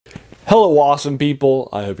Hello, awesome people.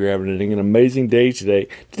 I hope you're having an amazing day today.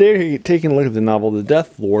 Today, we're taking a look at the novel The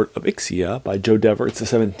Deathlord of Ixia by Joe Dever. It's the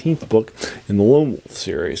 17th book in the Lone Wolf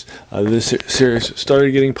series. This series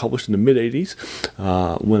started getting published in the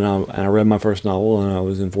mid-'80s when I read my first novel and I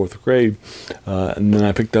was in 4th grade. And then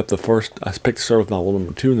I picked up to start with novel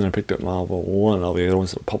number 2, and then I picked up novel 1, all the other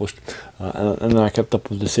ones that were published. And then I kept up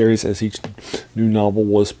with the series as each new novel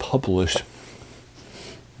was published.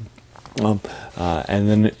 And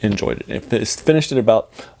then enjoyed it. It finished at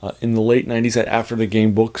about in the late 90s, after the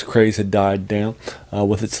game books craze had died down.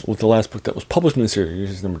 With the last book that was published in the series,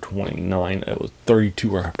 is number 29. It was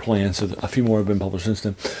 32 are planned, so a few more have been published since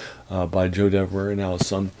then by Joe Dever, and now his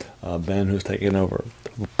son Ben, who's taken over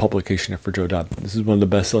publication after Joe died. This is one of the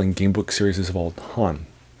best-selling game book series of all time.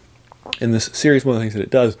 In this series, one of the things that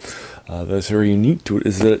it does that's very unique to it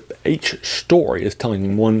is that each story is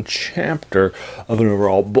telling one chapter of an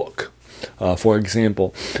overall book. For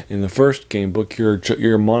example, in the first game book,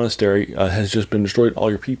 your monastery has just been destroyed.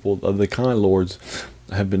 All your people, the Kai Lords,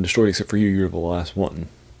 have been destroyed except for you. You're the last one.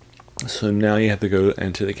 So now you have to go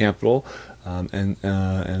into the capital, and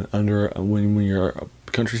when your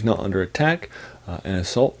country's not under attack and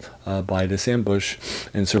assault by this ambush,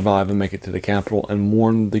 and survive and make it to the capital and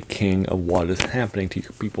warn the king of what is happening to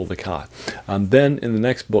your people, the Kai. Then in the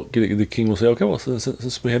next book, the king will say, okay, well,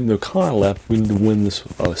 since we have no Kai left, we need to win this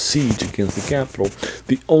siege against the capital.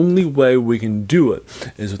 The only way we can do it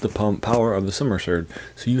is with the power of the summer sword.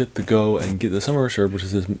 So you have to go and get the summer sword, which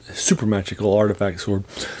is this super magical artifact sword,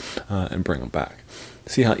 and bring it back.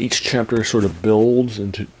 See how each chapter sort of builds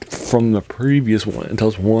from the previous one and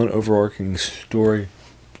tells one overarching story.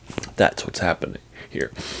 That's what's happening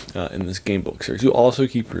here in this game book series. You also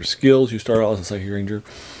keep your skills. You start out as a psychic ranger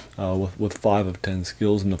with 5 of 10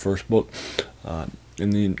 skills in the first book, and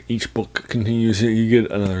then each book continues. You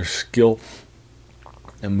get another skill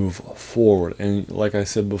and move forward. And like I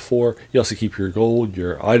said before, you also keep your gold,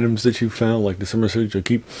 your items that you found, like the summer suit. You'll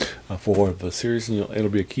keep for the series, and it'll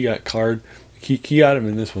be a key card. Key item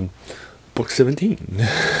in this one, book 17.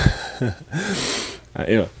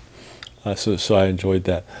 So I enjoyed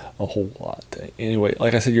that a whole lot. Anyway,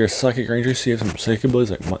 like I said, you're a psychic ranger, so you have some psychic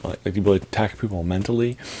abilities, like the ability to attack people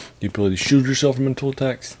mentally, the ability to shield yourself from mental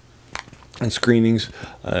attacks and screenings,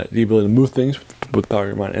 the ability to move things with power of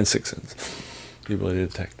your mind, and 6th sense. The ability to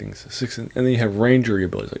detect things, 6th sense. And then you have rangery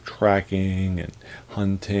abilities like tracking and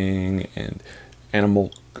hunting and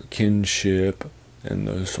animal kinship and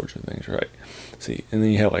those sorts of things, right? See, and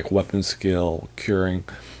then you have like weapon skill, curing,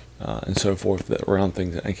 and so forth that round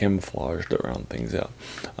things out, and camouflage that round things out.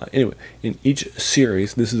 Anyway, in each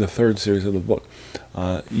series, this is the 3rd series of the book,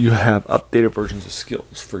 you have updated versions of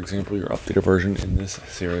skills. For example, your updated version in this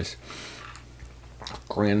series,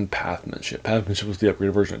 Grand Pathmanship. Pathmanship was the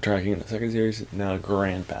upgraded version of tracking in the 2nd series. Now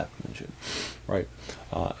Grand Pathmanship, right?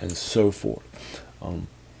 And so forth.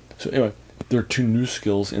 So anyway, there are 2 new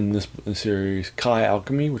skills in this series: Kai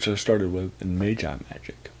Alchemy, which I started with, and Magi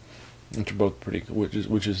Magic, which are both pretty cool, which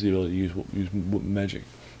is the ability to use magic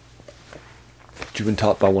that you've been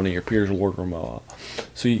taught by one of your peers, Lord Ramoa.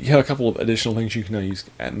 So you have a couple of additional things you can now use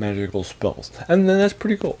at magical spells, and then that's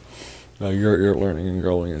pretty cool. You're learning and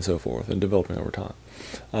growing and so forth and developing over time.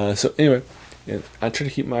 So anyway, I try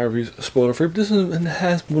to keep my reviews spoiler free, but this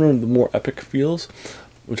has one of the more epic feels,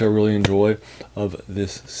 which I really enjoy, of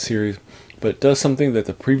this series. But it does something that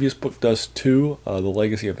the previous book does too. The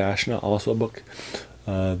Legacy of Ashna, also a book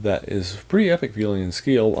that is pretty epic feeling and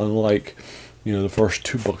scale, unlike the first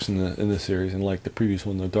 2 books in the series, and like the previous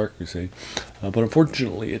one, The Dark Crusade. But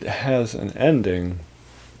unfortunately, it has an ending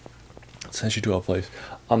that sends you to a place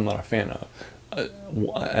I'm not a fan of,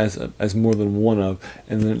 as more than one of,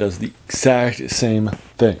 and then it does the exact same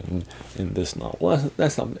thing in this novel.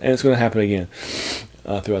 That's not, and it's going to happen again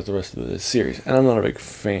throughout the rest of this series, and I'm not a big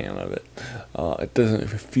fan of it. It doesn't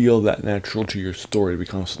feel that natural to your story to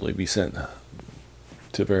constantly be sent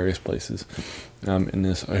to various places in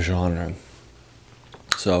this genre.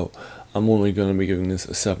 So I'm only going to be giving this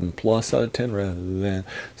a 7+ out of 10 rather than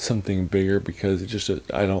something bigger, because it's just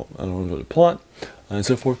I don't enjoy the plot and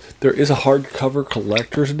so forth. There is a hardcover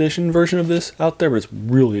collector's edition version of this out there, but it's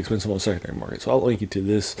really expensive on the secondary market. So I'll link you to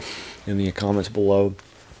this in the comments below.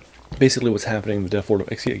 Basically, what's happening in the Deathlord of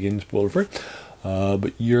Ixia, again, spoiler free.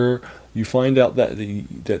 But you find out that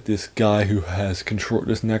this guy who has control,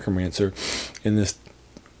 this necromancer, in this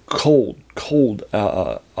cold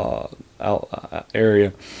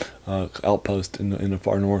area, outpost in the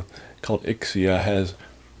far north called Ixia,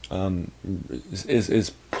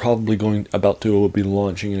 is probably about to be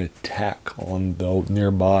launching an attack on the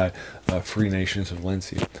nearby free nations of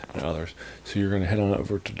Lencia and others. So you're going to head on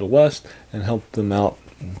over to the west and help them out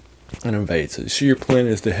and invade. So your plan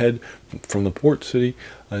is to head from the port city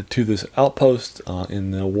to this outpost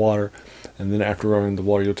in the water, and then after running the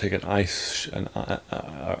water, you'll take an ice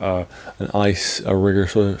rigger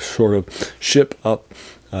sort of ship up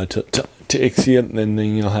to Ixia, and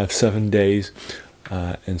then you'll have 7 days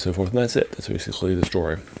and so forth. And that's it. That's basically the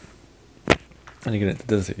story. And again, it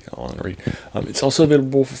doesn't take a long read. It's also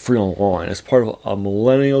available for free online. As part of a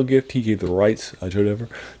millennial gift, he gave the rights, Joe Dever,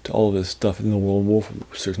 to all of his stuff in the World of Wolf.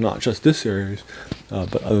 So it's not just this series,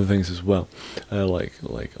 but other things as well, like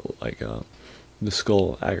the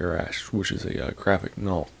Skull of Agarash, which is a graphic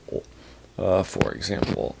novel, for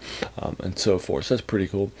example, and so forth. So that's pretty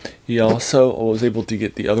cool. He also was able to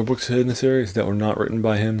get the other books in the series that were not written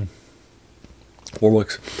by him. 4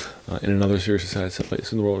 books in another series that takes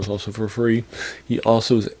place in the world is also for free. He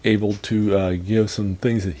also was able to give some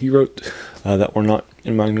things that he wrote that were not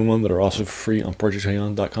in Magnum 1 that are also free on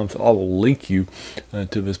projectaeon.com. So I will link you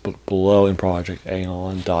to this book below in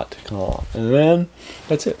projectaeon.com. And then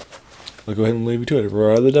that's it. I'll go ahead and leave you to it.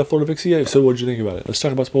 We're the Deathlord of Ixia. So what did you think about it? Let's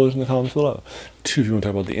talk about spoilers in the comments below. Too, if you want to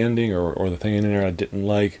talk about the ending or the thing in there I didn't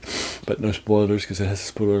like, but no spoilers because it has a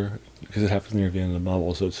spoiler, because it happens near the end of the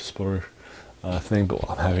novel, so it's a spoiler thing, but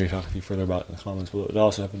I'm happy to talk with you further about it in the comments below. It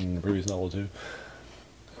also happened in the previous novel too.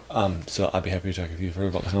 So I'd be happy to talk with you further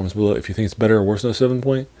about the comments below. If you think it's better or worse than a 7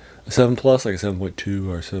 plus, like a 7.2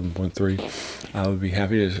 or 7.3, I would be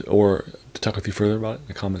happy to talk with you further about it in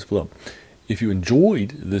the comments below. If you enjoyed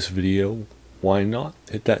this video, why not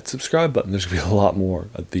hit that subscribe button? There's going to be a lot more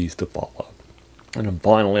of these to follow. And then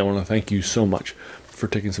finally, I want to thank you so much for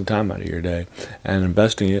taking some time out of your day and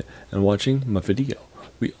investing it and watching my video.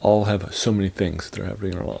 We all have so many things that are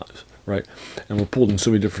happening in our lives, right? And we're pulled in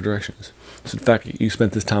so many different directions. So the fact that you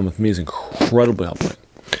spent this time with me is incredibly helpful,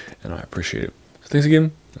 and I appreciate it. So thanks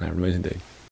again, and have an amazing day.